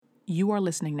You are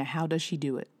listening to How Does She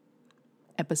Do It?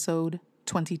 Episode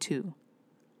 22.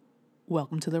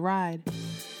 Welcome to the ride.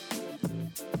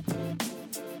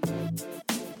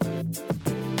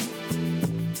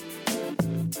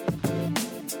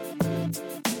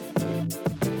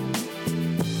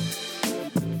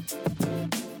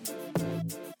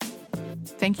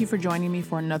 Thank you for joining me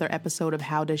for another episode of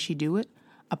How Does She Do It?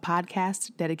 A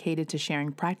podcast dedicated to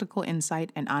sharing practical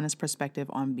insight and honest perspective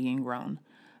on being grown.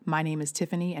 My name is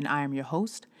Tiffany and I am your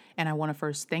host, and I want to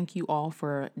first thank you all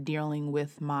for dealing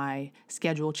with my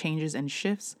schedule changes and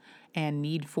shifts and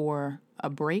need for a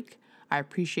break. I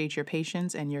appreciate your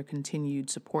patience and your continued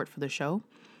support for the show.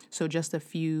 So just a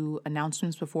few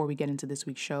announcements before we get into this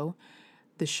week's show.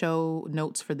 The show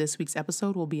notes for this week's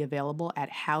episode will be available at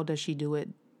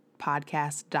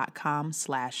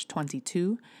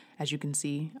howdoesshedoit.podcast.com/22. As you can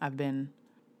see, I've been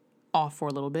off for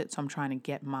a little bit, so I'm trying to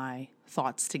get my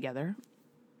thoughts together.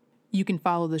 You can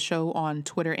follow the show on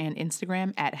Twitter and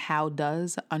Instagram at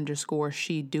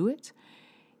howdoes_she-do-it.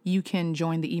 You can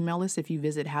join the email list if you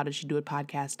visit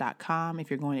howdoesshedoitpodcast.com. If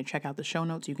you're going to check out the show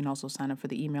notes, you can also sign up for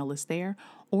the email list there.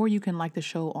 Or you can like the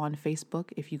show on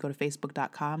Facebook if you go to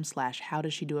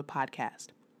facebook.com/howdoesshedoitpodcast.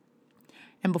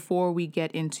 And before we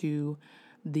get into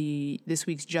this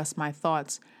week's Just My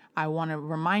Thoughts, I want to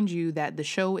remind you that the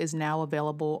show is now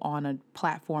available on a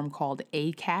platform called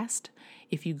Acast.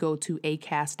 If you go to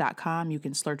acast.com, you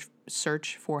can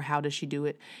search for How Does She Do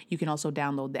It. You can also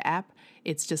download the app.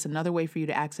 It's just another way for you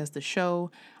to access the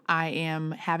show. I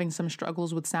am having some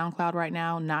struggles with SoundCloud right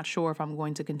now. Not sure if I'm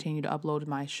going to continue to upload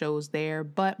my shows there,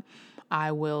 but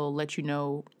I will let you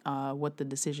know what the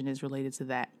decision is related to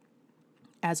that.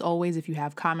 As always, if you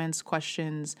have comments,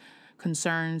 questions,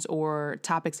 concerns, or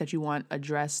topics that you want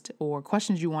addressed or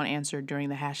questions you want answered during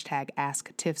the hashtag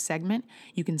AskTiff segment,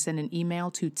 you can send an email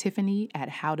to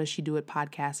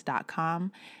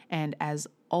tiffany@howdoesshedoitpodcast.com. And as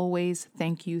always,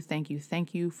 thank you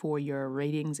for your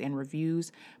ratings and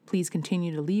reviews. Please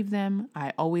continue to leave them.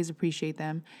 I always appreciate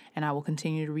them, and I will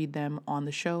continue to read them on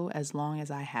the show as long as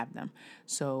I have them.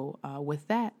 So with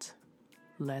that,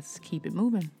 let's keep it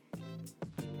moving.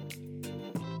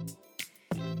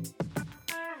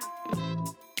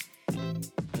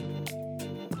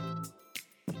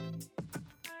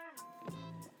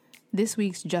 This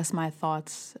week's Just My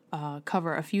Thoughts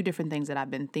cover a few different things that I've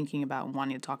been thinking about and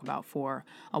wanting to talk about for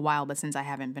a while, but since I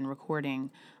haven't been recording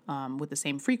with the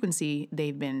same frequency,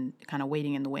 they've been kind of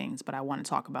waiting in the wings, but I want to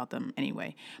talk about them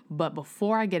anyway. But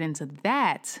before I get into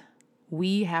that,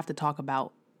 we have to talk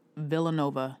about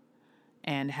Villanova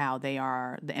and how they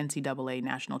are the NCAA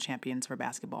national champions for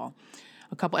basketball.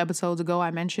 A couple episodes ago, I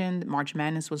mentioned March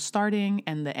Madness was starting,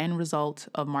 and the end result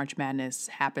of March Madness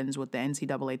happens with the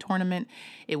NCAA tournament.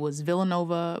 It was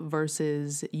Villanova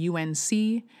versus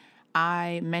UNC.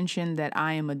 I mentioned that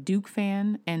I am a Duke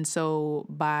fan, and so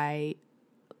by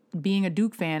being a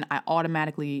Duke fan, I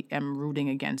automatically am rooting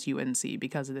against UNC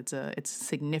because it's a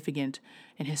significant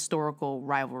and historical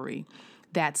rivalry.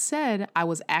 That said, I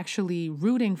was actually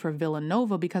rooting for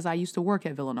Villanova because I used to work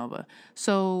at Villanova.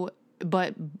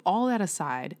 But all that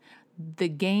aside, the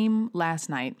game last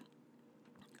night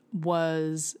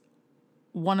was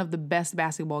one of the best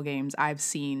basketball games I've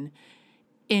seen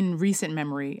in recent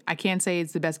memory. I can't say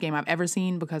it's the best game I've ever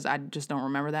seen because I just don't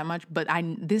remember that much, but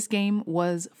this game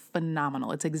was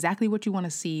phenomenal. It's exactly what you want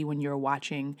to see when you're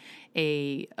watching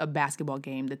a basketball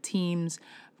game. The teams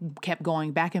kept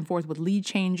going back and forth with lead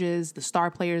changes. The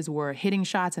star players were hitting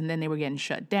shots and then they were getting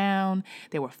shut down.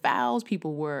 There were fouls.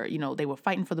 People were, they were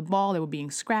fighting for the ball. They were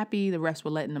being scrappy. The refs were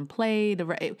letting them play.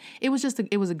 It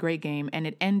was a great game, and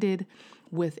it ended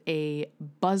with a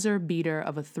buzzer beater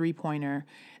of a 3-pointer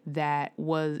that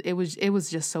was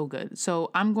just so good. So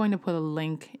I'm going to put a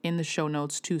link in the show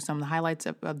notes to some of the highlights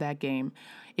of that game.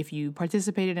 If you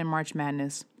participated in March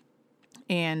Madness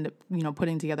and,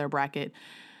 putting together a bracket,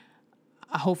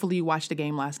 hopefully you watched the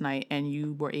game last night and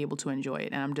you were able to enjoy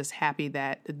it. And I'm just happy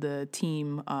that the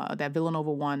team, that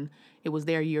Villanova won. It was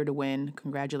their year to win.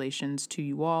 Congratulations to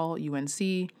you all,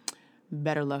 UNC.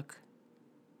 Better luck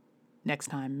next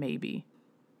time, maybe.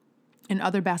 In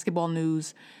other basketball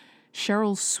news,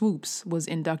 Sheryl Swoopes was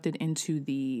inducted into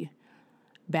the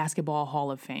Basketball Hall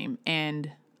of Fame.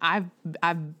 And I've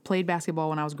played basketball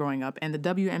when I was growing up, and the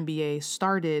WNBA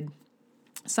started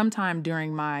sometime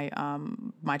during my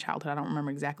childhood. I don't remember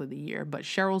exactly the year, but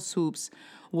Sheryl Swoopes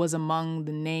was among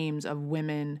the names of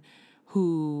women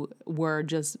who were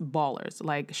just ballers.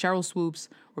 Like Sheryl Swoopes,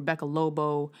 Rebecca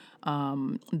Lobo,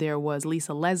 there was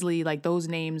Lisa Leslie. Like those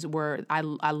names were, I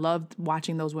loved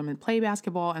watching those women play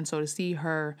basketball. And so to see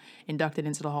her inducted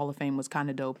into the Hall of Fame was kind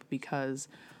of dope because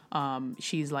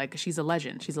she's a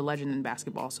legend. She's a legend in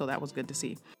basketball. So that was good to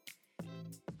see.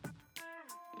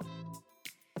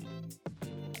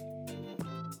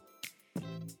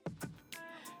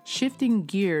 Shifting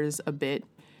gears a bit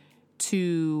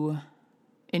to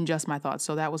In Just My Thoughts.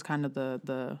 So that was kind of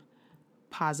the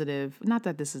positive, not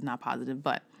that this is not positive,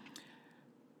 but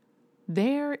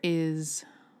there is,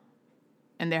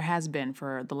 and there has been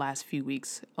for the last few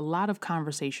weeks, a lot of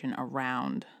conversation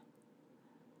around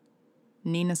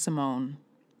Nina Simone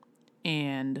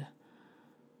and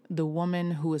the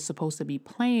woman who is supposed to be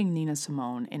playing Nina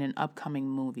Simone in an upcoming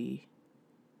movie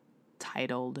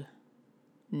titled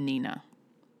Nina.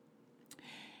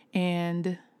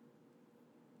 And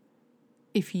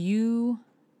if you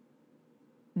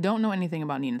don't know anything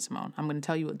about Nina Simone, I'm going to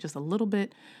tell you just a little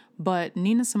bit, but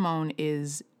Nina Simone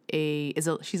she's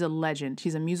a legend.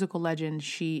 She's a musical legend.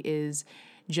 She's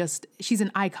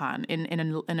an icon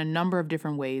in a number of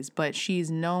different ways, but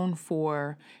she's known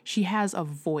for, she has a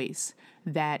voice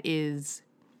that is,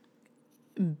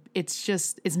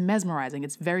 it's mesmerizing.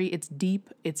 It's deep.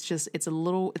 It's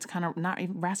kind of not,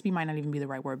 raspy might not even be the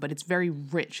right word, but it's very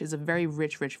rich. It's a very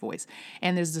rich voice.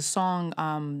 And there's the song,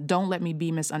 Don't Let Me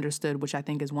Be Misunderstood, which I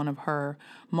think is one of her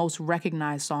most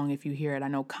recognized songs if you hear it. I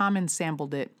know Common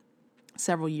sampled it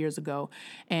several years ago,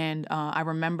 and I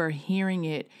remember hearing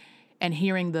it and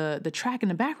hearing the track in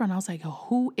the background. I was like,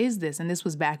 who is this? And this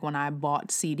was back when I bought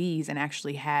CDs and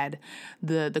actually had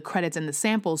the credits and the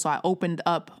samples. So I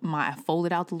I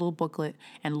folded out the little booklet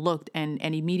and looked and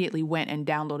immediately went and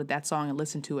downloaded that song and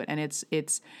listened to it. And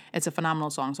it's a phenomenal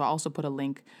song. So I also put a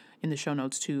link in the show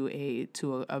notes to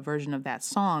a version of that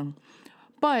song.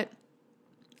 But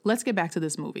let's get back to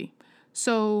this movie.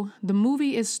 So the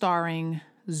movie is starring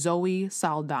Zoe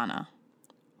Saldana,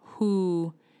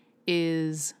 who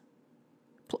is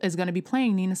going to be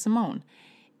playing Nina Simone.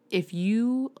 If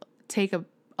you take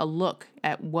a look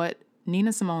at what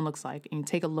Nina Simone looks like and you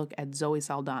take a look at Zoe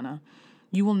Saldana,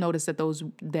 you will notice that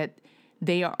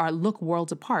they look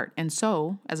worlds apart. And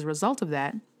so, as a result of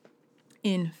that,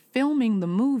 in filming the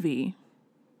movie,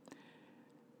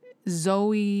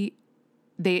 they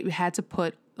had to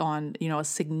put on, a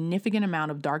significant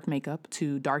amount of dark makeup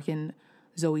to darken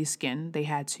Zoe's skin. They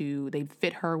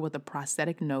fit her with a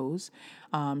prosthetic nose.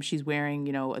 She's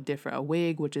wearing, a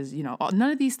wig, which is,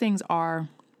 none of these things are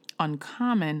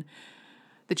uncommon.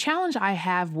 The challenge I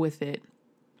have with it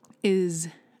is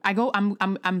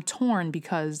I'm torn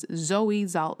because Zoe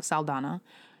Saldana,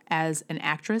 as an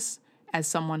actress, as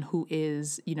someone who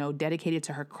is, dedicated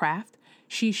to her craft,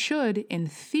 she should, in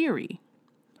theory,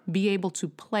 be able to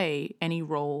play any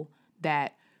role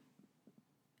that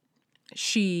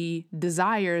she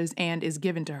desires and is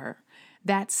given to her.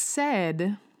 That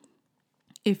said,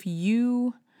 I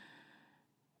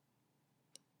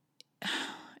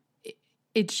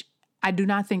do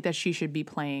not think that she should be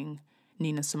playing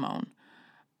Nina Simone,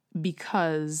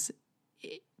 because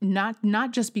not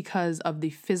just because of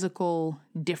the physical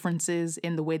differences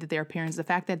in the way that their appearance, the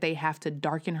fact that they have to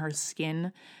darken her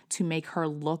skin to make her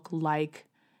look like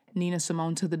Nina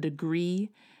Simone to the degree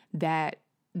that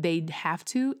they'd have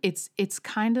to, it's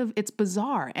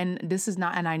bizarre. And this is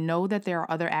not, and I know that there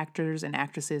are other actors and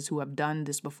actresses who have done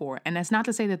this before. And that's not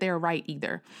to say that they're right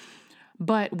either.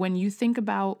 But when you think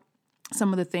about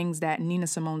some of the things that Nina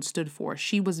Simone stood for,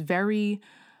 she was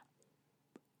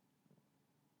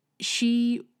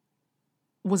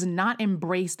not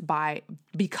embraced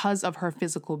because of her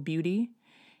physical beauty.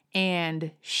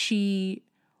 And she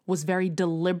was very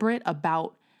deliberate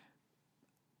about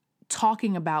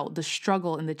talking about the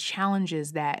struggle and the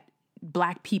challenges that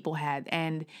Black people had.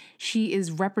 And she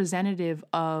is representative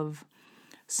of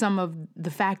some of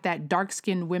the fact that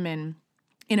dark-skinned women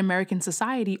in American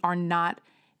society are not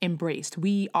embraced.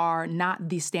 We are not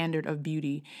the standard of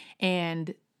beauty.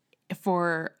 And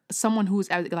for someone who's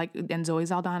and Zoe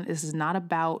Saldana, this is not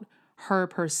about her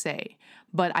per se,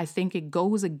 but I think it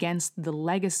goes against the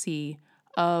legacy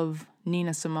of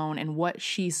Nina Simone and what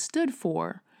she stood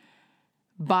for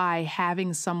by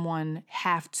having someone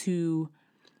have to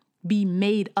be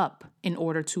made up in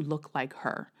order to look like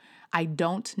her. I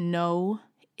don't know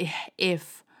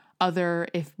if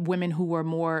women who were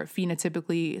more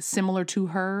phenotypically similar to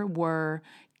her were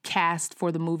cast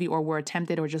for the movie or were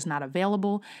attempted or just not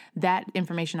available. That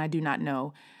information I do not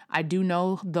know. I do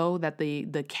know, though, that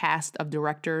the cast of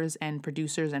directors and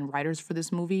producers and writers for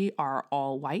this movie are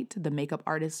all white. The makeup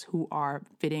artists who are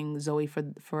fitting Zoe for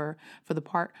the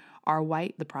part are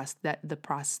white. The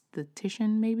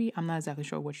prosthetician, maybe, I'm not exactly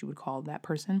sure what you would call that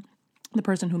person. The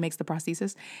person who makes the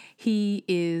prosthesis, he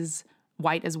is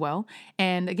white as well.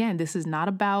 And again, this is not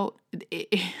about,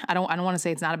 I don't want to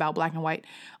say it's not about black and white,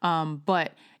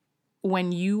 but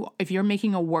if you're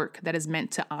making a work that is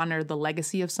meant to honor the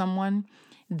legacy of someone,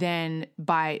 then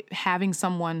by having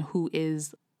someone who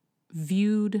is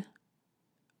viewed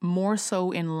more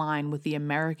so in line with the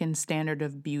American standard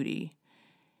of beauty,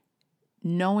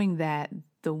 knowing that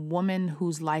the woman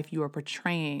whose life you are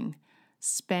portraying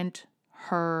spent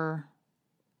her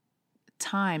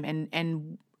time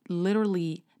and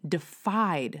literally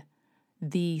defied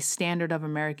the standard of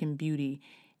American beauty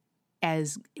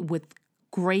as with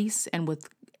grace and with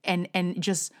and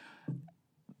just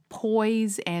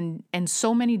poise and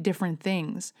so many different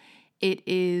things.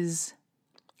 It's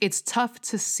tough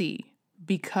to see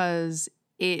because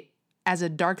as a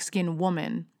dark-skinned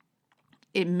woman,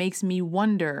 it makes me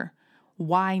wonder,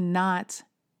 why not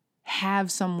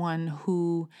have someone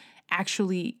who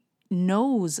actually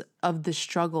knows of the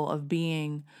struggle of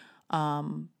being,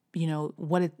 knowing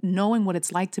what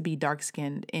it's like to be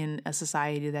dark-skinned in a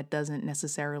society that doesn't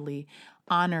necessarily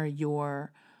honor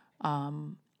your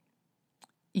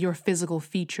physical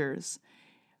features.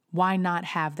 Why not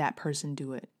have that person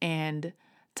do it? And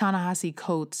Ta-Nehisi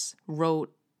Coates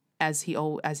wrote, as he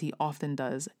often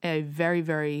does, a very,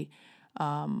 very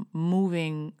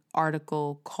moving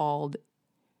article called,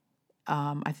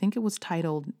 I think it was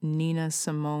titled Nina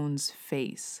Simone's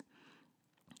Face.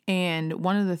 And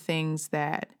one of the things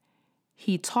that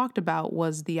he talked about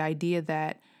was the idea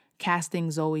that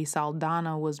casting Zoe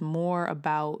Saldana was more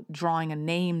about drawing a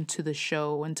name to the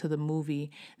show and to the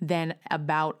movie than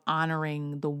about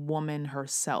honoring the woman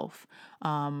herself.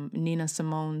 Nina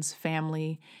Simone's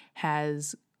family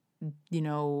has,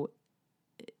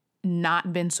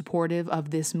 not been supportive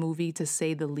of this movie, to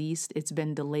say the least. It's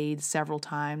been delayed several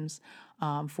times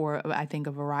for, I think,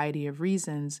 a variety of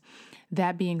reasons.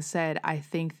 That being said, I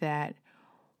think that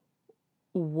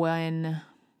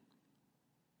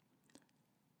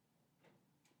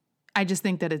I just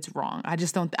think that it's wrong. I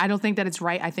don't think that it's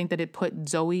right. I think that it put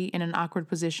Zoe in an awkward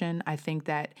position. I think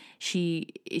that she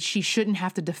shouldn't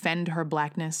have to defend her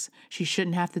blackness. She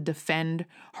shouldn't have to defend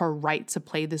her right to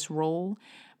play this role,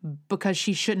 because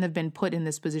she shouldn't have been put in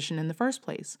this position in the first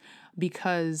place,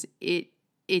 because it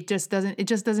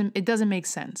doesn't make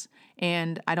sense.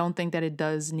 And I don't think that it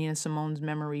does Nina Simone's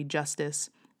memory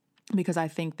justice, because I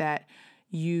think that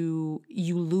you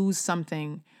lose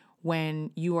something when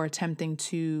you are attempting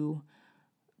to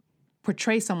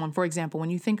portray someone. For example, when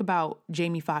you think about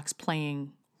Jamie Foxx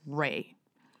playing Ray,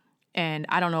 and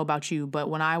I don't know about you, but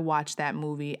when I watched that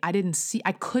movie, I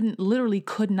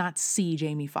could not see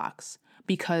Jamie Foxx,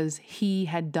 because he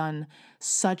had done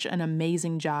such an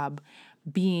amazing job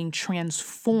being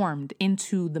transformed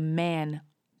into the man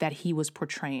that he was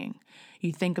portraying.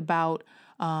 You think about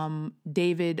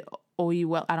David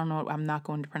Oyelowo, I don't know, I'm not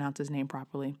going to pronounce his name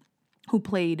properly, who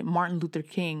played Martin Luther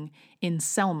King in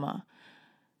Selma.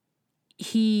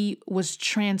 He was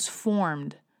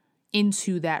transformed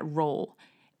into that role.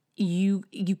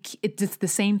 It's the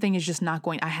same thing as just not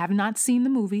going. I have not seen the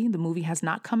movie. The movie has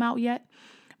not come out yet.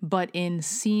 But in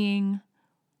seeing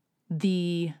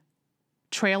the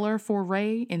trailer for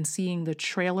Ray and seeing the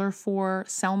trailer for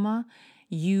Selma,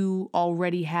 you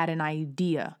already had an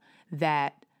idea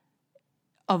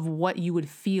of what you would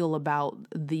feel about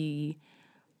the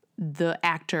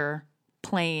actor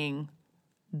playing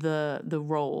the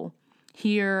role.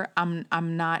 Here, I'm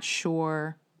not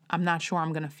sure I'm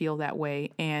going to feel that way.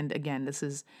 And again, this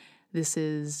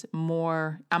is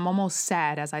more, I'm almost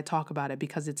sad as I talk about it,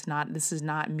 because this is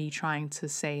not me trying to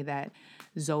say that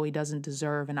Zoe doesn't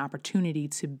deserve an opportunity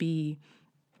to be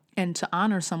and to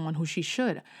honor someone who she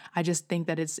should. I just think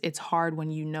that it's hard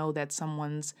when you know that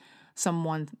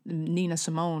Nina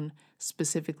Simone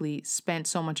specifically, spent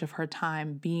so much of her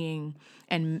time being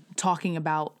and talking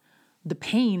about the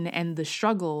pain and the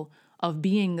struggle of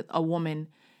being a woman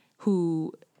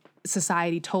who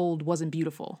society told wasn't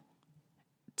beautiful,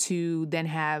 to then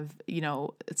have,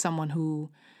 someone who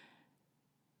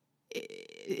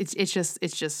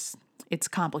it's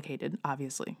complicated,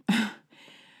 obviously.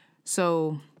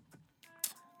 So,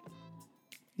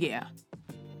 yeah.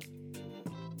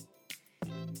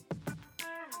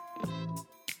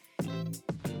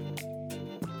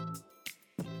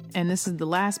 And this is the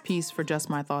last piece for Just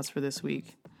My Thoughts for this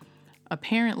week.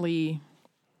 Apparently,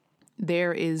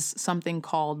 there is something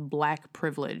called Black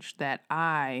privilege that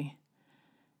I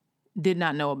did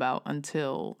not know about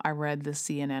until I read the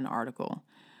CNN article.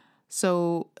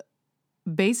 So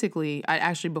basically,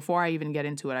 before I even get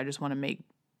into it, I just want to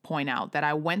point out that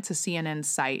I went to CNN's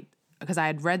site because I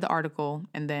had read the article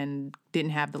and then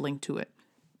didn't have the link to it.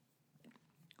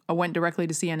 I went directly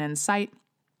to CNN's site,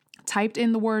 typed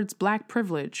in the words Black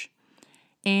privilege,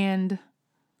 and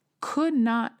could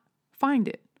not find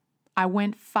it. I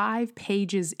went 5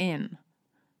 pages in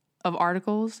of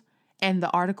articles and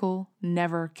the article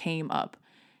never came up.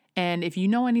 And if you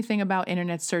know anything about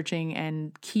internet searching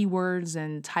and keywords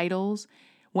and titles,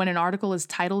 when an article is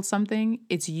titled something,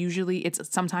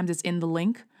 sometimes it's in the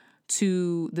link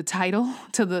to the title,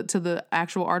 to the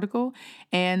actual article.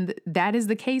 And that is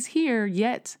the case here,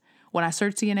 yet when I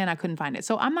searched CNN, I couldn't find it.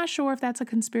 So I'm not sure if that's a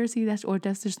conspiracy or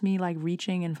that's just me like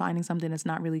reaching and finding something that's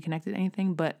not really connected to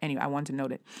anything. But anyway, I wanted to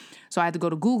note it. So I had to go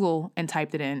to Google and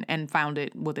typed it in and found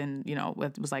it within,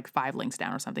 it was like 5 links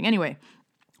down or something. Anyway,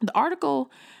 the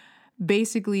article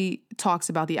basically talks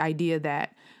about the idea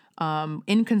that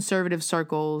in conservative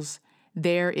circles,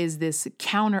 there is this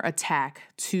counterattack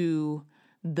to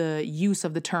the use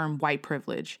of the term white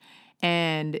privilege.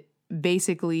 And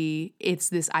basically, it's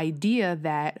this idea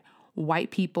that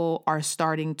white people are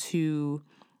starting to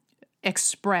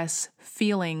express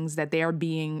feelings that they are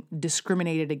being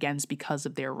discriminated against because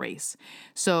of their race.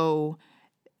 So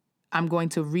I'm going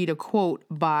to read a quote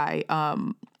by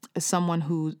someone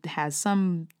who has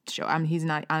some show. He's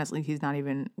not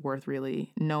even worth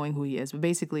really knowing who he is. But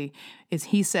basically,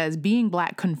 he says, being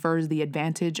Black confers the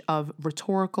advantage of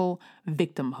rhetorical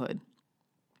victimhood.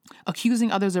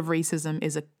 Accusing others of racism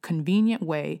is a convenient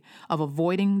way of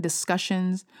avoiding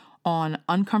discussions on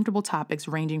uncomfortable topics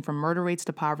ranging from murder rates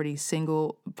to poverty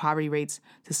rates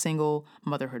to single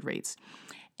motherhood rates.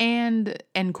 And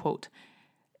end quote.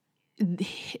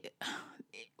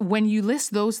 When you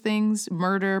list those things,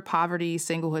 murder, poverty,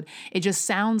 singlehood, it just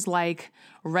sounds like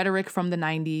rhetoric from the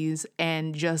 90s,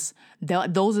 and just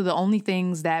those are the only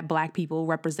things that Black people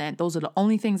represent. Those are the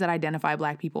only things that identify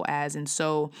Black people as. And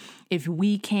so if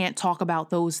we can't talk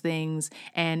about those things,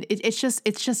 and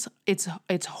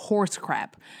it's horse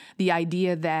crap. The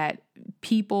idea that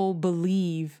people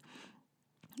believe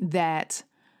that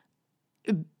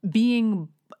being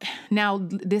now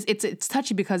this it's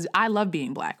touchy because I love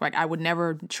being Black. Like I would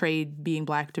never trade being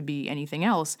Black to be anything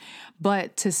else.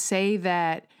 But to say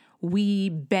that we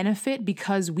benefit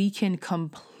because we can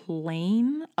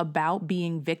complain about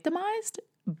being victimized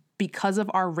because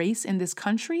of our race in this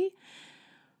country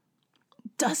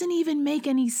doesn't even make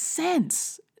any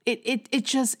sense. It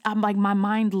just, I'm like, my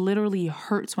mind literally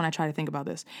hurts when I try to think about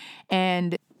this.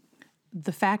 And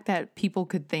the fact that people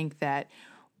could think that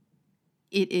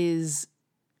it's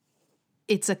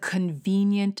a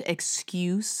convenient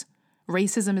excuse.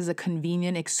 Racism is a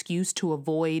convenient excuse to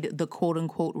avoid the quote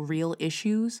unquote real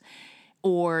issues,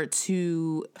 or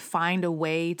to find a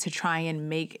way to try and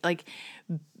make, like,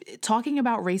 talking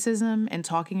about racism and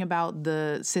talking about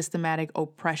the systematic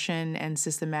oppression and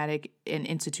systematic and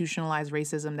institutionalized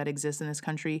racism that exists in this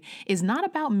country is not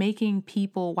about making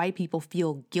white people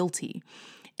feel guilty.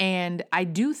 And I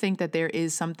do think that there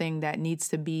is something that needs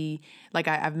to be, like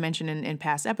I've mentioned in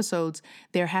past episodes,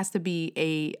 there has to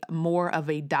be more of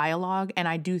a dialogue. And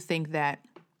I do think that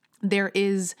there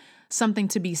is something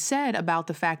to be said about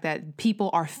the fact that people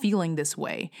are feeling this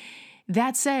way.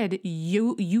 That said,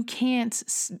 you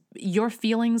can't, your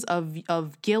feelings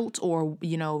of guilt or,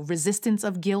 resistance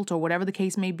of guilt or whatever the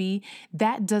case may be,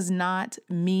 that does not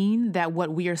mean that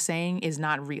what we are saying is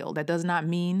not real. That does not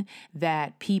mean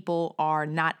that people are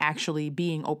not actually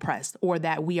being oppressed, or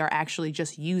that we are actually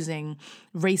just using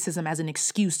racism as an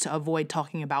excuse to avoid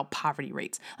talking about poverty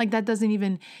rates. Like it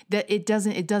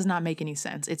does not make any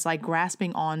sense. It's like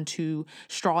grasping onto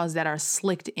straws that are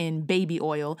slicked in baby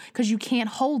oil because you can't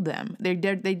hold them.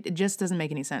 It just doesn't make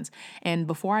any sense. And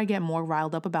before I get more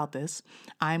riled up about this,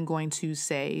 I'm going to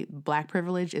say Black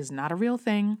privilege is not a real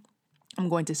thing. I'm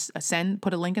going to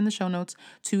put a link in the show notes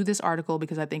to this article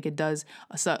because I think it does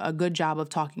a good job of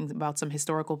talking about some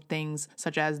historical things,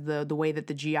 such as the way that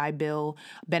the GI Bill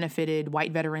benefited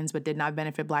white veterans but did not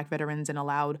benefit Black veterans, and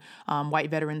allowed white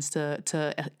veterans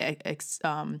to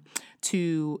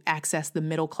access the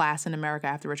middle class in America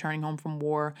after returning home from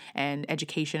war, and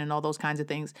education and all those kinds of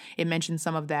things. It mentions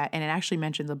some of that, and it actually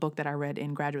mentions a book that I read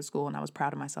in graduate school, and I was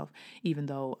proud of myself, even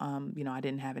though I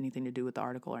didn't have anything to do with the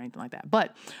article or anything like that.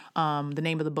 But the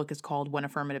name of the book is called When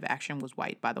Affirmative Action Was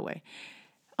White, by the way.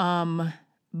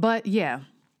 But yeah,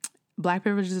 Black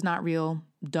privilege is not real.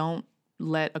 Don't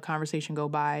let a conversation go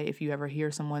by. If you ever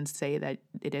hear someone say that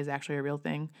it is actually a real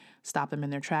thing, stop them in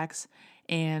their tracks.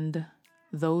 And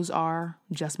those are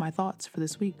just my thoughts for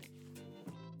this week.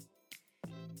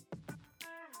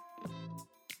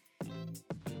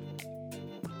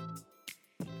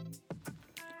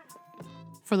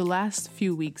 For the last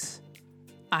few weeks,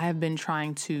 I have been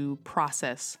trying to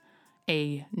process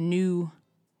a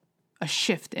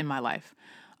shift in my life.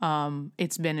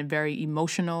 It's been a very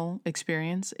emotional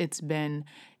experience. It's been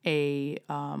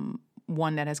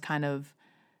one that has kind of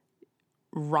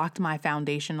rocked my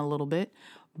foundation a little bit,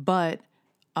 but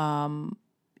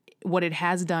what it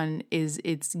has done is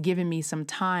it's given me some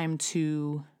time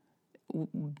to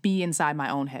be inside my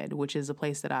own head, which is a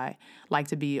place that I like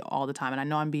to be all the time. And I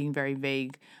know I'm being very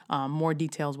vague. More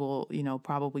details will,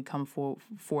 probably come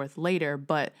forth later.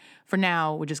 But for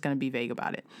now, we're just going to be vague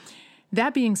about it.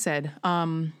 That being said,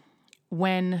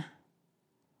 when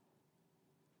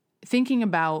thinking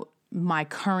about my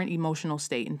current emotional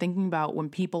state and thinking about when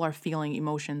people are feeling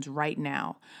emotions right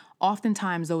now,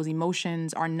 oftentimes those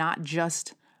emotions are not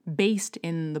just based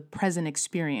in the present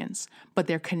experience, but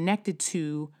they're connected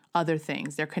to other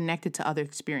things. They're connected to other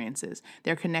experiences.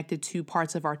 They're connected to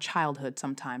parts of our childhood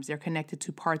sometimes. They're connected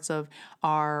to parts of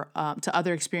our, to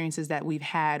other experiences that we've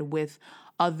had with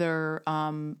other,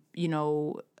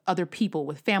 other people,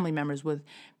 with family members, with,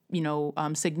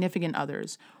 significant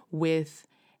others, with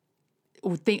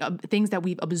things that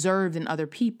we've observed in other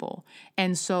people.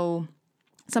 And so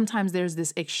sometimes there's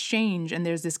this exchange and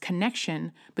there's this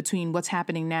connection between what's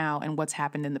happening now and what's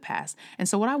happened in the past. And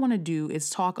so what I want to do is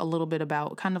talk a little bit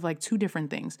about kind of like two different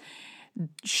things: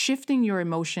 shifting your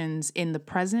emotions in the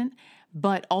present,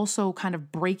 but also kind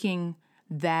of breaking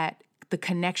the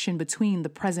connection between the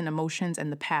present emotions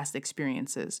and the past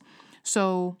experiences.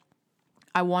 So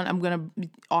I'm going to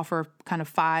offer kind of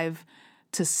 5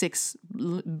 to 6,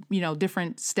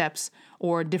 different steps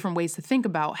or different ways to think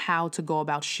about how to go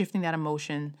about shifting that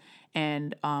emotion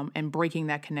and breaking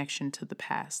that connection to the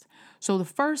past. So the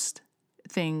first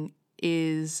thing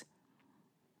is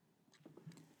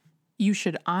you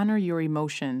should honor your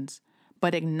emotions,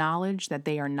 but acknowledge that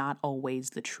they are not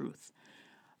always the truth.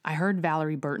 I heard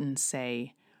Valerie Burton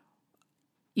say,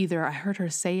 either I heard her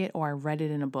say it or I read it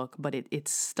in a book, but it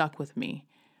stuck with me.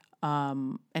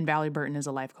 And Valerie Burton is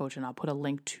a life coach, and I'll put a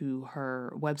link to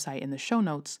her website in the show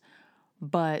notes.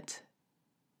 But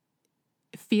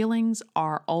feelings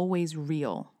are always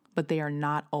real, but they are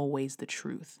not always the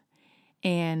truth.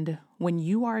 And when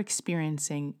you are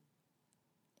experiencing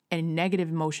a negative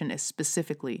emotion,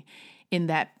 specifically in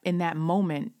that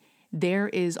moment, there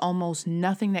is almost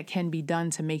nothing that can be done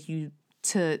to make you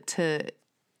to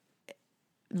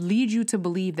lead you to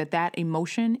believe that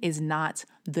emotion is not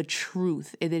the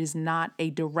truth. It is not a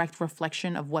direct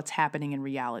reflection of what's happening in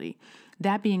reality.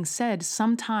 That being said,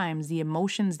 sometimes the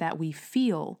emotions that we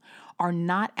feel are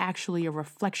not actually a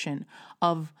reflection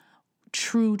of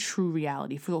true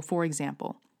reality. For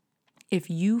example, if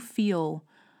you feel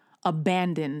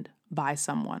abandoned by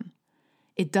someone,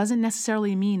 it doesn't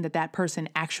necessarily mean that person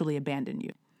actually abandoned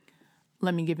you.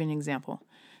 Let me give you an example.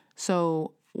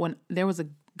 So when there was a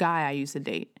guy I used to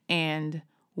date, and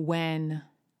when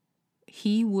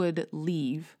he would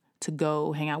leave to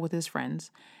go hang out with his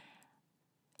friends,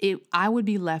 I would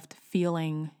be left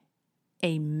feeling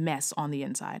a mess on the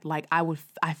inside. Like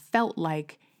I felt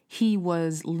like he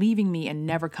was leaving me and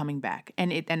never coming back.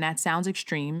 And that sounds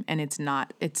extreme, and it's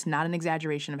not an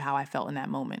exaggeration of how I felt in that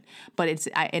moment. But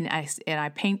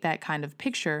I paint that kind of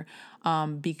picture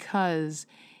because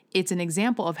it's an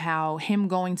example of how him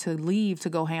going to leave to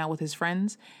go hang out with his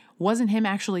friends wasn't him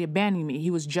actually abandoning me.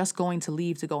 He was just going to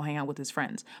leave to go hang out with his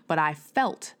friends. But I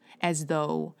felt as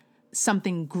though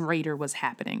something greater was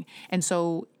happening. And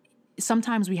so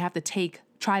sometimes we have to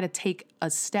try to take a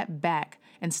step back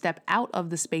and step out of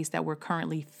the space that we're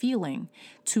currently feeling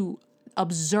to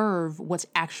observe what's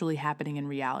actually happening in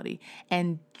reality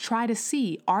and try to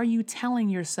see, are you telling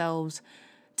yourself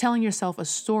a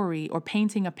story or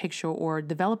painting a picture or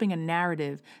developing a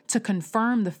narrative to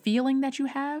confirm the feeling that you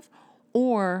have?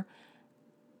 Or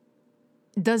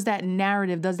does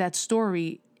that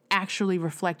story actually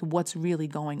reflect what's really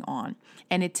going on?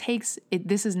 And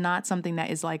this is not something that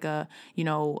is like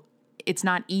it's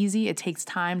not easy. It takes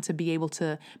time to be able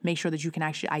to make sure that you can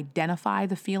actually identify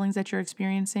the feelings that you're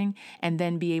experiencing and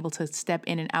then be able to step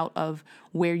in and out of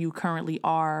where you currently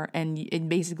are. And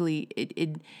basically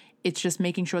it's just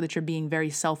making sure that you're being very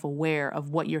self-aware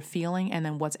of what you're feeling and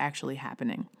then what's actually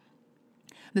happening.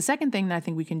 The second thing that I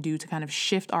think we can do to kind of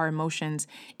shift our emotions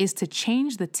is to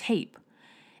change the tape.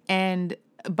 And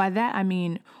by that, I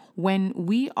mean, when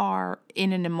we are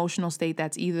in an emotional state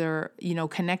that's either,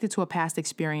 connected to a past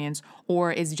experience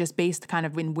or is just based kind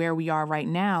of in where we are right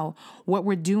now, what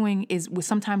we're doing is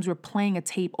sometimes we're playing a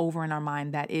tape over in our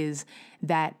mind that is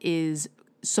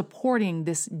supporting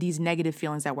these negative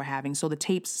feelings that we're having. So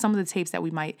some of the tapes that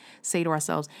we might say to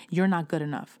ourselves, you're not good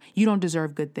enough. You don't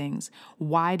deserve good things.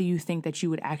 Why do you think that you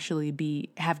would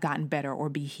actually have gotten better or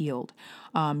be healed?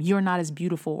 You're not as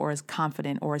beautiful or as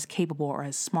confident or as capable or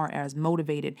as smart or as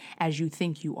motivated as you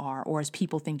think you are or as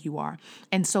people think you are.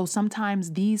 And so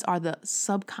sometimes these are the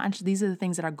subconscious, these are the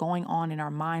things that are going on in our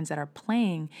minds that are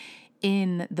playing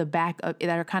in the back of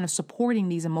that are kind of supporting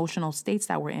these emotional states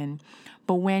that we're in.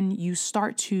 But when you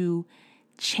start to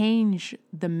change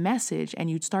the message and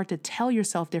you start to tell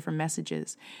yourself different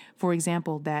messages, for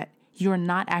example, that you're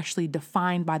not actually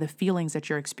defined by the feelings that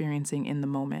you're experiencing in the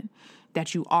moment,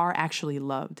 that you are actually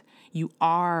loved, you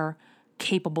are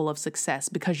capable of success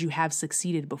because you have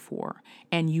succeeded before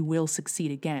and you will succeed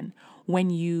again.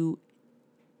 When you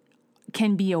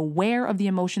can be aware of the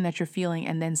emotion that you're feeling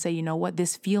and then say, you know what,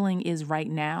 this feeling is right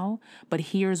now, but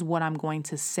here's what I'm going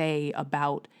to say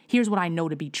about, here's what I know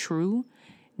to be true,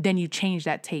 then you change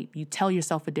that tape. You tell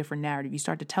yourself a different narrative. You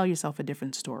start to tell yourself a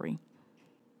different story.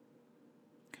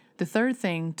 The third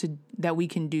thing that we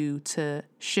can do to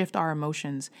shift our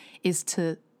emotions is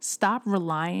to stop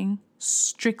relying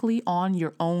strictly on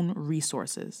your own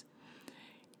resources.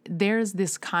 There's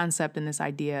this concept and this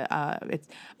idea, I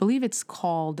believe it's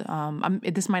called,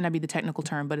 this might not be the technical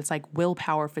term, but it's like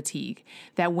willpower fatigue,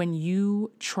 that when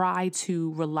you try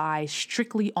to rely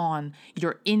strictly on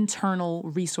your internal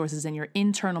resources and your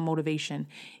internal motivation,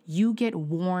 you get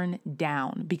worn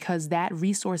down because that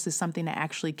resource is something that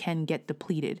actually can get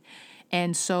depleted.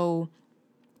 And so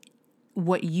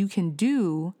what you can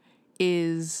do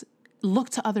is look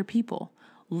to other people.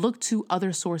 Look to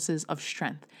other sources of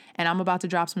strength. And I'm about to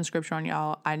drop some scripture on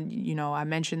y'all. I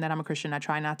mentioned that I'm a Christian. I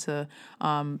try not to,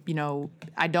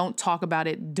 I don't talk about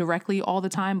it directly all the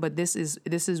time, but this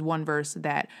is one verse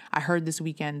that I heard this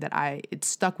weekend that it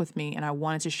stuck with me, and I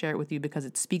wanted to share it with you because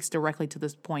it speaks directly to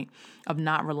this point of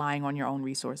not relying on your own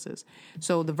resources.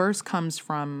 So the verse comes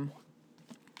from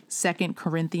 2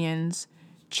 Corinthians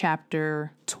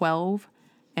chapter 12,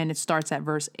 and it starts at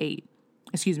verse 8.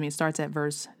 It starts at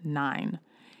verse 9.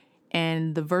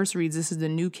 And the verse reads, this is the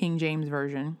New King James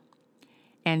Version.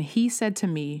 And he said to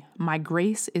me, my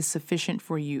grace is sufficient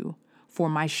for you, for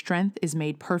my strength is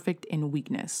made perfect in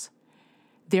weakness.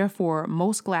 Therefore,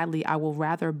 most gladly, I will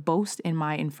rather boast in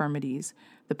my infirmities.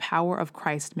 The power of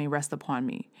Christ may rest upon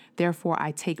me. Therefore,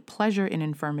 I take pleasure in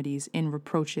infirmities, in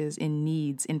reproaches, in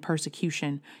needs, in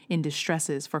persecution, in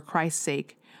distresses, for Christ's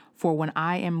sake. For when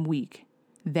I am weak,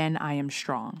 then I am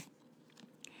strong.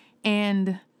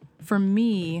 And for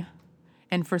me,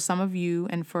 and for some of you,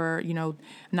 and for,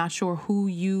 not sure who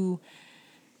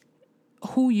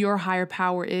your higher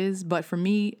power is, but for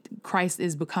me, Christ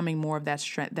is becoming more of that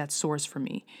strength, that source for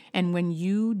me. And when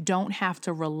you don't have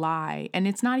to rely, and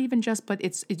it's not even just, but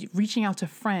it's reaching out to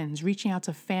friends, reaching out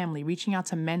to family, reaching out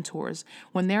to mentors,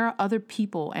 when there are other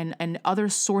people and other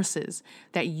sources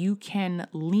that you can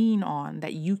lean on,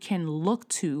 that you can look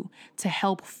to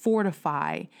help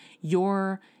fortify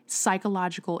your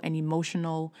psychological and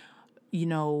emotional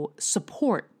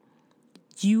support,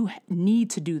 you need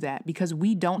to do that because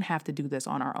we don't have to do this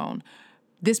on our own.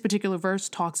 This particular verse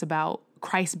talks about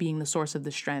Christ being the source of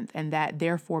the strength, and that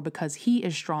therefore, because he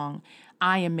is strong,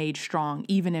 I am made strong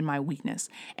even in my weakness.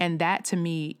 And that to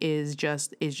me is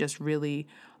just really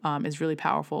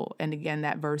powerful. And again,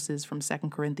 that verse is from 2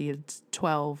 Corinthians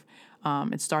 12.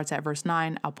 It starts at verse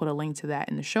 9. I'll put a link to that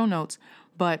in the show notes.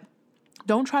 But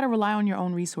don't try to rely on your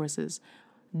own resources.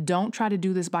 Don't try to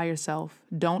do this by yourself.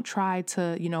 Don't try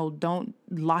to, don't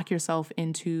lock yourself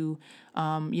into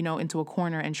a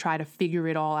corner and try to figure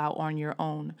it all out on your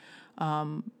own.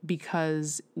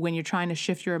 Because when you're trying to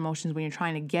shift your emotions, when you're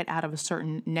trying to get out of a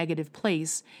certain negative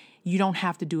place, you don't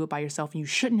have to do it by yourself, and you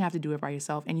shouldn't have to do it by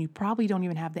yourself. And you probably don't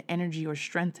even have the energy or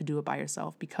strength to do it by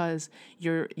yourself because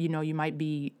you might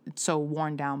be so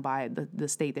worn down by the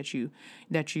state that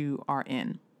you are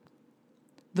in.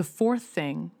 The fourth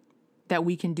thing that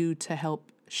we can do to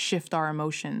help shift our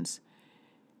emotions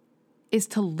is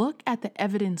to look at the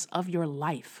evidence of your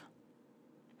life,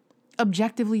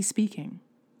 objectively speaking.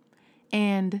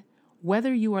 And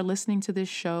whether you are listening to this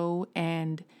show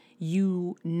and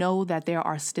you know that there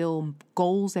are still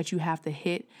goals that you have to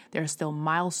hit, there are still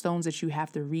milestones that you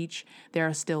have to reach, there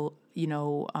are still,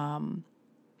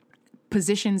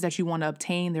 positions that you want to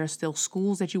obtain, there are still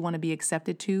schools that you want to be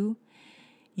accepted to,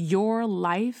 your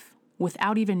life,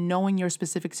 without even knowing your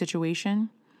specific situation,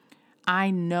 I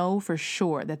know for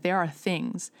sure that there are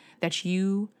things that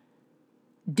you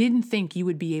didn't think you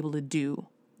would be able to do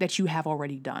that you have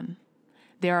already done.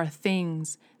 There are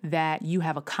things that you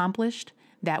have accomplished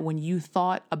that when you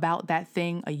thought about that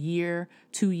thing a year,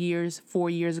 2 years, 4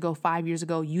 years ago, 5 years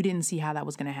ago, you didn't see how that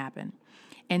was going to happen.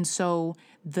 And so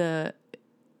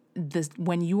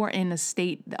when you are in a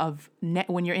state of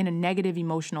when you're in a negative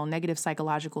emotional, negative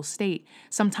psychological state,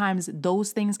 sometimes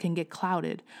those things can get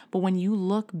clouded. But when you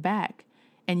look back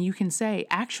and you can say,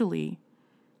 actually,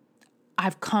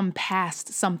 I've come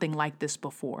past something like this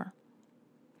before.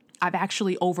 I've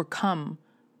actually overcome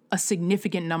a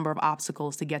significant number of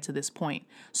obstacles to get to this point.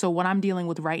 So what I'm dealing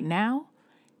with right now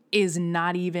is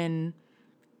not even,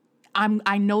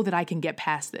 I know that I can get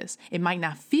past this. It might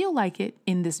not feel like it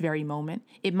in this very moment.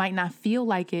 It might not feel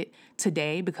like it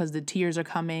today because the tears are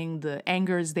coming, the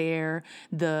anger is there,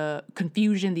 the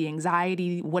confusion, the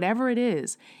anxiety, whatever it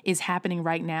is happening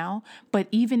right now. But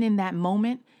even in that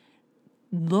moment,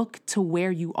 look to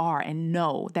where you are and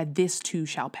know that this too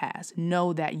shall pass.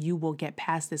 Know that you will get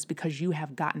past this because you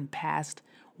have gotten past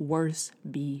worse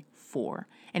before.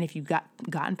 And if you've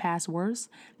gotten past worse,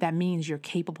 that means you're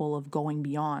capable of going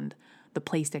beyond the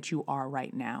place that you are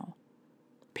right now.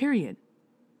 Period.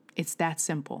 It's that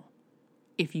simple.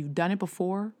 If you've done it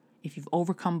before, if you've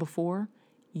overcome before,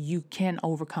 you can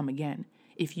overcome again.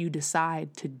 If you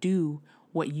decide to do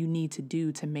what you need to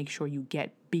do to make sure you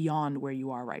get beyond where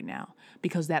you are right now.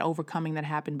 Because that overcoming that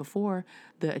happened before,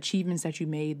 the achievements that you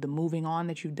made, the moving on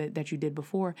that you did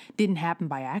before didn't happen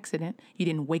by accident. You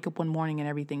didn't wake up one morning and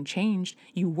everything changed.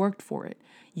 You worked for it.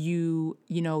 You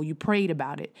prayed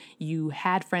about it. You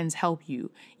had friends help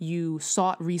you. You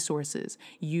sought resources.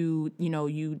 You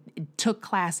took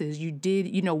classes. You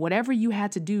did, whatever you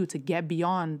had to do to get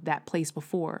beyond that place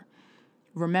before.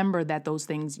 Remember that those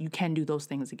things, you can do those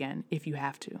things again if you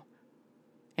have to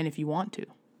and if you want to.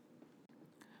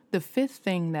 The fifth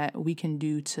thing that we can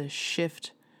do to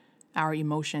shift our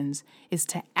emotions is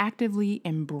to actively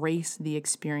embrace the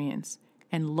experience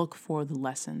and look for the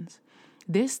lessons.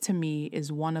 This, to me, is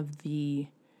one of the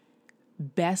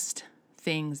best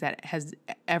things that has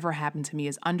ever happened to me,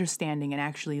 is understanding and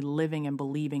actually living and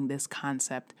believing this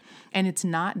concept. And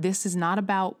this is not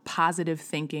about positive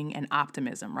thinking and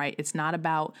optimism, right? It's not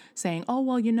about saying, oh,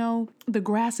 well, the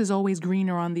grass is always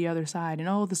greener on the other side.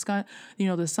 And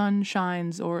the sun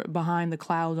shines or behind the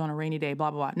clouds on a rainy day, blah,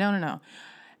 blah, blah. No.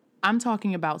 I'm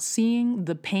talking about seeing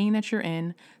the pain that you're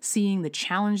in, seeing the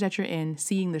challenge that you're in,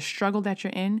 seeing the struggle that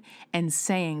you're in, and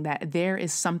saying that there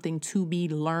is something to be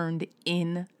learned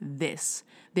in this.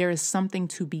 There is something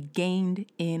to be gained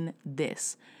in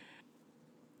this.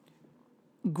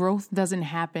 Growth doesn't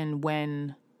happen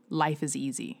when life is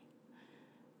easy.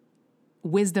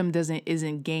 Wisdom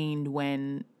isn't gained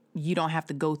when you don't have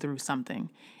to go through something.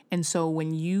 And so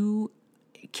when you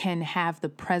can have the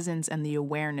presence and the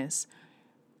awareness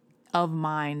of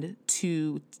mind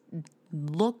to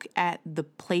look at the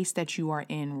place that you are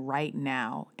in right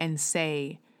now and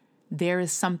say, there is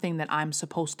something that I'm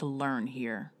supposed to learn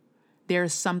here. There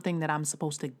is something that I'm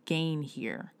supposed to gain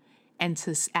here. And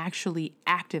to actually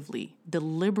actively,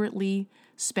 deliberately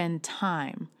spend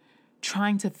time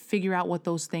trying to figure out what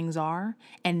those things are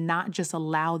and not just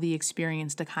allow the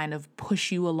experience to kind of push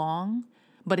you along,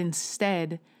 but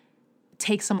instead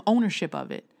take some ownership of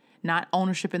it. Not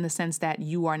ownership in the sense that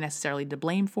you are necessarily to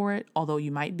blame for it, although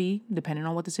you might be, depending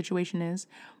on what the situation is,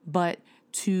 but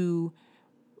to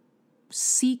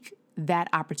seek that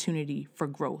opportunity for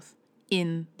growth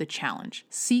in the challenge.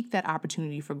 Seek that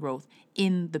opportunity for growth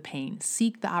in the pain.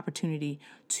 Seek the opportunity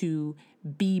to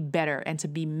be better and to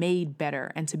be made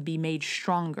better and to be made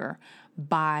stronger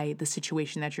by the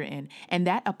situation that you're in. And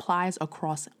that applies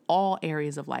across all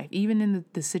areas of life, even in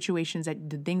the situations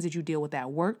the things that you deal with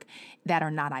at work that are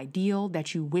not ideal,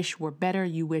 that you wish were better.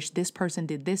 You wish this person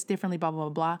did this differently, blah, blah, blah,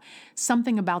 blah.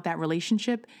 Something about that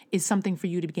relationship is something for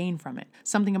you to gain from it.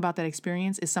 Something about that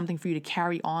experience is something for you to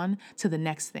carry on to the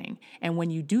next thing. And when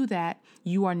you do that,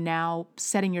 you are now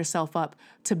setting yourself up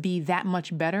to be that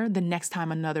much better the next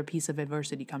time another piece of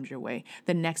adversity comes your way.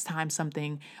 The next time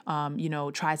something,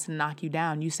 tries to knock you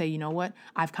down, you say, you know what,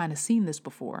 I've kind of seen this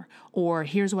before. Or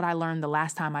here's what I learned the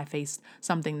last time I faced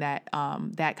something that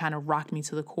kind of rocked me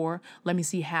to the core. Let me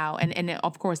see how, and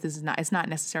of course, it's not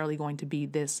necessarily going to be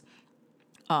this,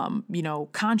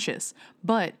 conscious,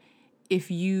 but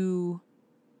if you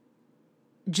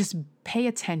just pay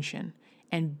attention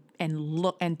and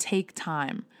look and take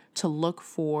time to look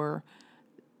for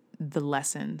the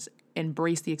lessons,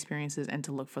 embrace the experiences, and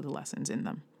to look for the lessons in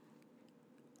them.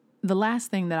 The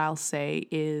last thing that I'll say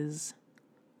is,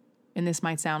 and this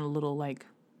might sound a little like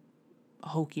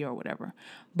hokey or whatever,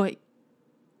 but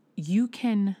you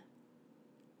can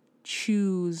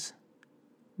choose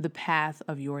the path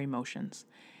of your emotions.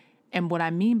 And what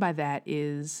I mean by that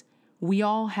is we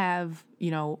all have,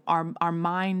 our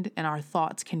mind and our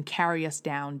thoughts can carry us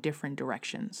down different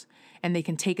directions, and they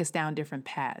can take us down different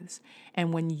paths.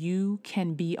 And when you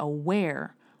can be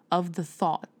aware of the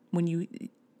thought,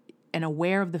 and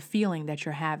aware of the feeling that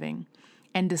you're having,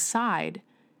 and decide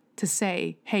to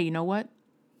say, hey, you know what?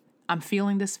 I'm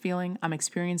feeling this feeling. I'm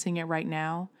experiencing it right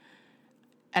now.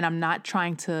 and I'm not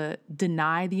trying to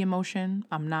deny the emotion.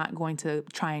 I'm not going to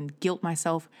try and guilt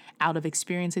myself out of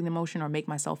experiencing the emotion or make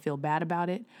myself feel bad about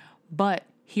it. But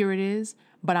here it is,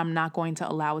 but I'm not going to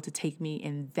allow it to take me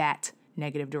in that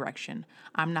negative direction.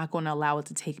 I'm not going to allow it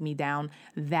to take me down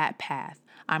that path.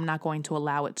 I'm not going to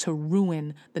allow it to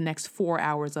ruin the next 4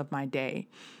 hours of my day.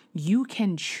 You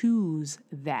can choose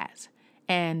that.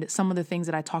 And some of the things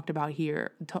that I talked about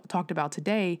here, talked about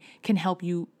today, can help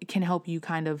you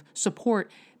kind of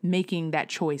support making that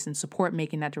choice and support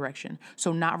making that direction.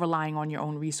 So not relying on your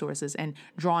own resources and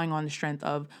drawing on the strength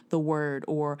of the word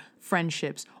or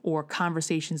friendships or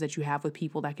conversations that you have with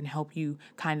people that can help you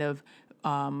kind of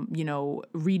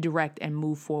redirect and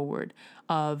move forward,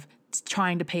 of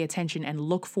trying to pay attention and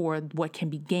look for what can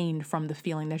be gained from the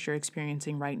feeling that you're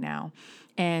experiencing right now,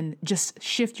 and just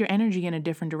shift your energy in a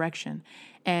different direction.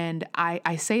 And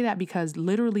I say that because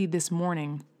literally this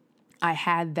morning I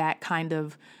had that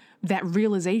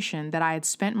realization that I had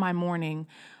spent my morning,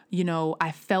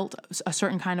 I felt a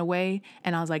certain kind of way,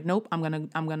 and I was like, nope, I'm going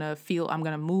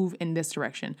to move in this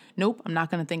direction. Nope, I'm not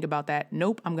going to think about that.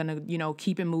 Nope, I'm going to,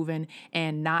 keep it moving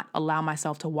and not allow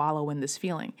myself to wallow in this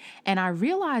feeling. And I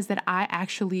realized that I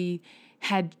actually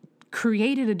had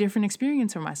created a different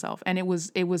experience for myself. And it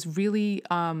was really,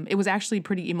 it was actually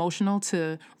pretty emotional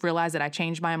to realize that I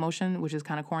changed my emotion, which is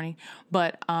kind of corny.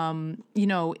 But,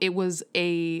 it was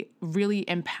a really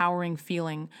empowering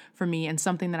feeling for me and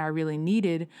something that I really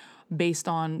needed based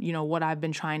on, what I've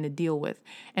been trying to deal with.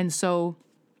 And so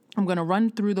I'm going to run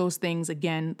through those things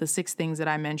again, the 6 things that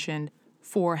I mentioned,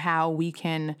 for how we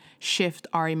can shift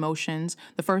our emotions.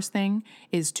 The first thing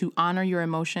is to honor your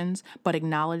emotions, but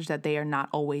acknowledge that they are not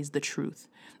always the truth.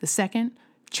 The second,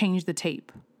 change the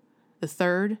tape. The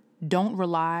third, don't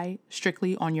rely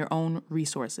strictly on your own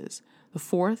resources. The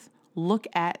fourth, look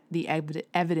at the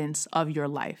evidence of your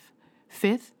life.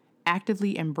 Fifth,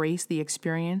 actively embrace the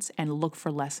experience and look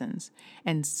for lessons.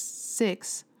 And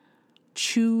 6,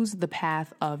 choose the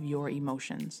path of your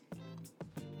emotions.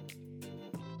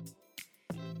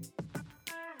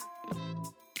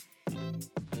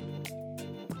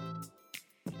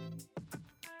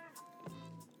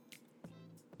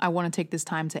 I want to take this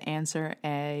time to answer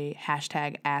a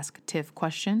 #AskTiff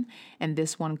question, and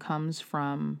this one comes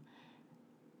from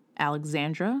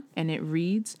Alexandra, and it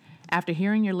reads, after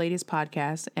hearing your latest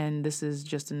podcast, and this is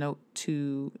just a note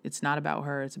to, it's not about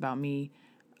her, it's about me.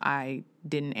 I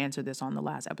didn't answer this on the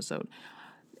last episode.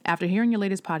 After hearing your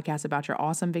latest podcast about your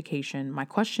awesome vacation, my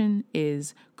question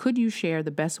is, could you share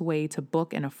the best way to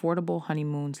book an affordable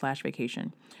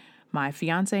honeymoon/vacation? My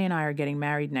fiance and I are getting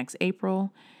married next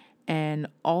April, and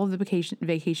all of the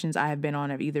vacations I have been on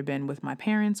have either been with my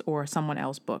parents or someone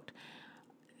else booked.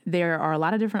 There are a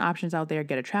lot of different options out there.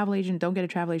 Get a travel agent, don't get a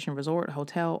travel agent, resort,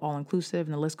 hotel, all-inclusive,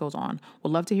 and the list goes on.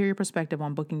 Would love to hear your perspective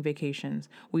on booking vacations.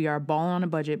 We are balling on a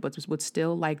budget, but would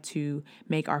still like to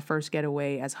make our first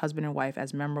getaway as husband and wife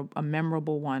as a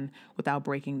memorable one without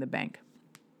breaking the bank.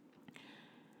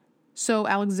 So,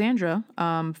 Alexandra,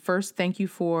 first, thank you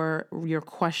for your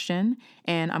question,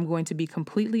 and I'm going to be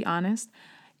completely honest.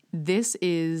 This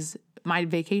is my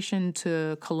vacation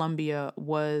to Colombia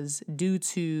was due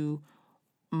to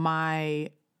my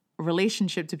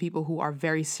relationship to people who are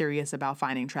very serious about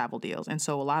finding travel deals. And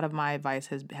so a lot of my advice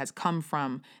has come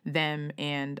from them,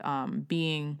 and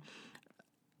being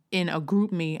in a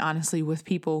group me, honestly, with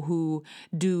people who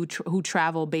who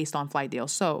travel based on flight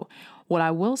deals. So what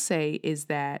I will say is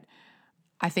that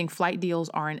I think flight deals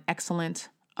are an excellent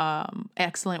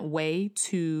way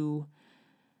to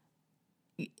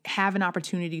have an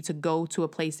opportunity to go to a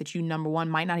place that you, number one,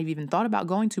 might not have even thought about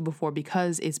going to before,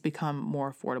 because it's become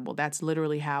more affordable. That's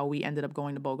literally how we ended up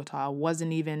going to Bogota. It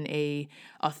wasn't even a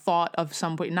thought of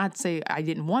some point, not to say I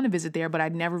didn't want to visit there, but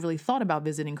I'd never really thought about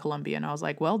visiting Colombia. And I was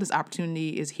like, well, this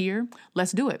opportunity is here.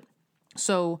 Let's do it.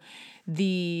 So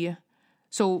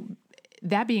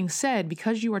that being said,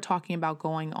 because you are talking about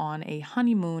going on a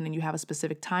honeymoon and you have a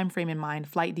specific time frame in mind,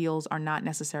 flight deals are not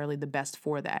necessarily the best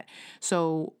for that.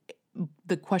 So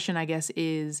the question, I guess,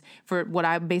 is what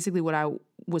I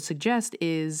would suggest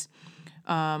is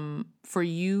for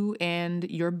you and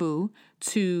your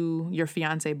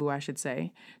fiance boo, I should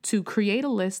say, to create a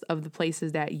list of the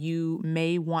places that you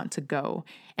may want to go,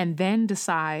 and then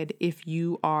decide if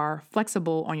you are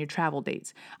flexible on your travel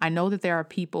dates. I know that there are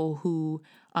people who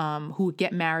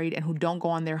get married and who don't go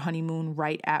on their honeymoon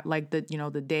right at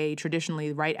the day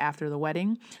traditionally right after the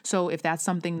wedding. So if that's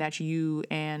something that you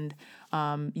and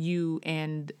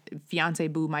fiance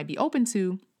boo might be open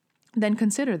to, then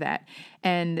consider that.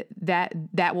 And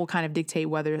that will kind of dictate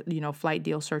whether, flight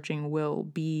deal searching will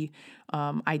be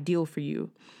ideal for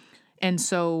you. And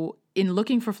so in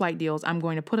looking for flight deals, I'm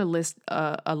going to put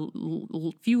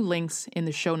few links in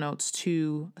the show notes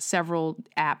to several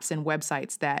apps and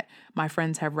websites that my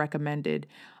friends have recommended.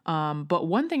 But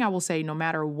one thing I will say, no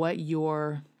matter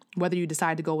whether you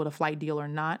decide to go with a flight deal or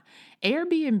not,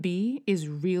 Airbnb is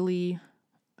really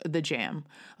the jam.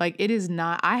 Like, it is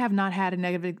not, I have not had a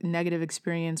negative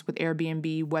experience with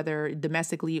Airbnb, whether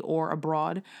domestically or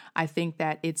abroad. I think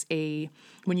that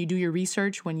when you do your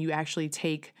research, when you actually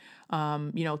take,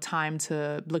 time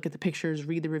to look at the pictures,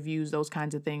 read the reviews, those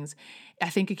kinds of things, I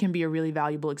think it can be a really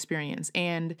valuable experience.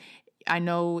 And I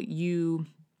know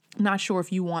not sure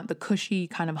if you want the cushy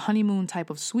kind of honeymoon type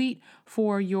of suite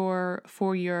for your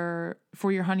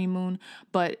honeymoon,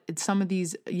 but some of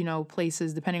these,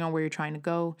 places, depending on where you're trying to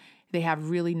go, they have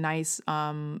really nice,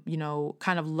 kind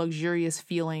of luxurious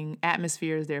feeling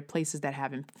atmospheres. There are places that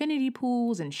have infinity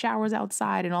pools and showers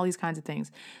outside and all these kinds of things.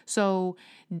 So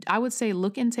I would say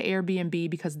look into Airbnb,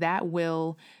 because that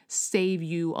will save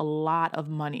you a lot of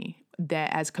money,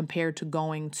 that as compared to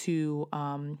going to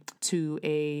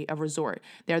a resort.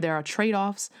 There are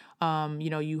trade-offs.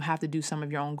 You have to do some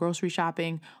of your own grocery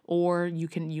shopping, or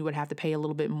you would have to pay a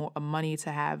little bit more money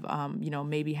to have,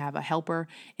 maybe have a helper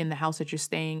in the house that you're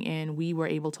staying in. We were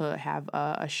able to have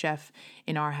a chef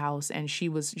in our house, and she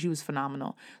was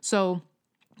phenomenal. So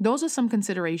those are some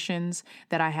considerations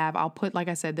that I have. I'll put, like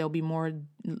I said, there'll be more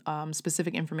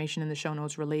specific information in the show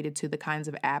notes related to the kinds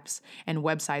of apps and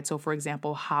websites. So, for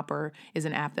example, Hopper is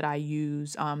an app that I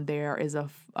use. There is a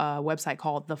website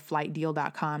called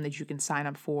theflightdeal.com that you can sign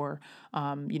up for,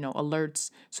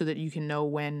 alerts, so that you can know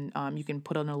when you can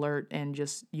put an alert and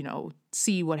just,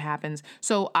 see what happens.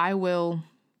 So I will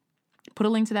put a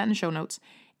link to that in the show notes.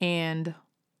 And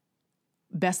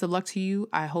best of luck to you.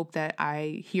 I hope that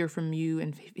I hear from you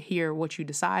and hear what you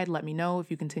decide. Let me know if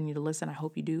you continue to listen. I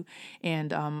hope you do.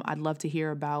 And I'd love to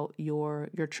hear about your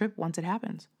trip once it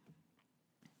happens.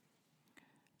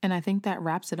 And I think that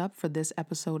wraps it up for this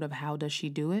episode of How Does She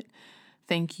Do It?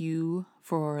 Thank you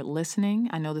for listening.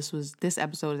 I know this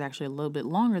episode is actually a little bit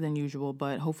longer than usual,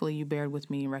 but hopefully you bared with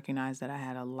me and recognized that I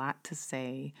had a lot to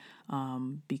say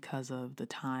because of the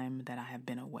time that I have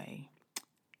been away.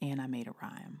 And I made a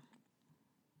rhyme.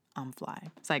 I'm fly.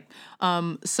 It's like,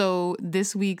 so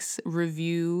this week's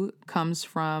review comes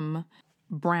from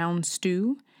Brown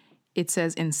Stew. It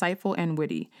says, insightful and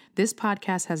witty. This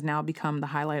podcast has now become the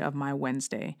highlight of my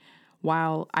Wednesday.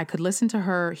 While I could listen to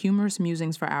her humorous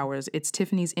musings for hours, it's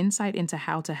Tiffany's insight into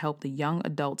how to help the young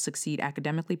adult succeed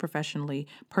academically, professionally,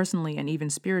 personally, and even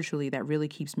spiritually that really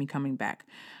keeps me coming back.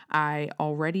 I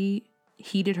already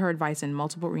heeded her advice in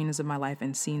multiple arenas of my life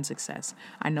and seen success.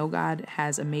 I know God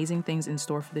has amazing things in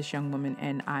store for this young woman,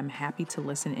 and I'm happy to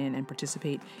listen in and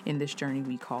participate in this journey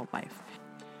we call life.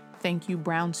 Thank you,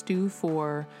 Brown Stew,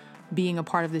 for being a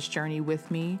part of this journey with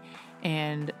me,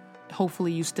 and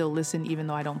hopefully you still listen even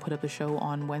though I don't put up a show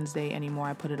on Wednesday anymore.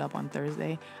 I put it up on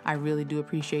Thursday. I really do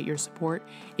appreciate your support.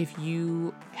 If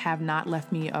you have not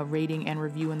left me a rating and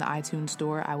review in the iTunes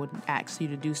store, I would ask you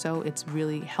to do so. It's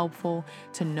really helpful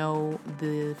to know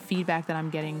the feedback that I'm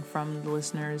getting from the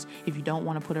listeners. If you don't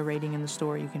want to put a rating in the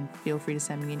store, you can feel free to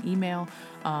send me an email,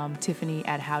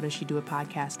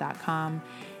 Tiffany@howdoesshedoitpodcast.com.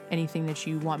 Anything that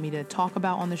you want me to talk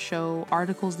about on the show,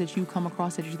 articles that you come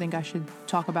across that you think I should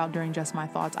talk about during Just My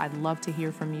Thoughts, I'd love to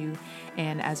hear from you.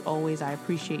 And as always, I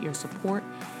appreciate your support.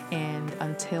 And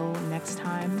until next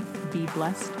time, be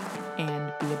blessed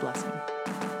and be a blessing.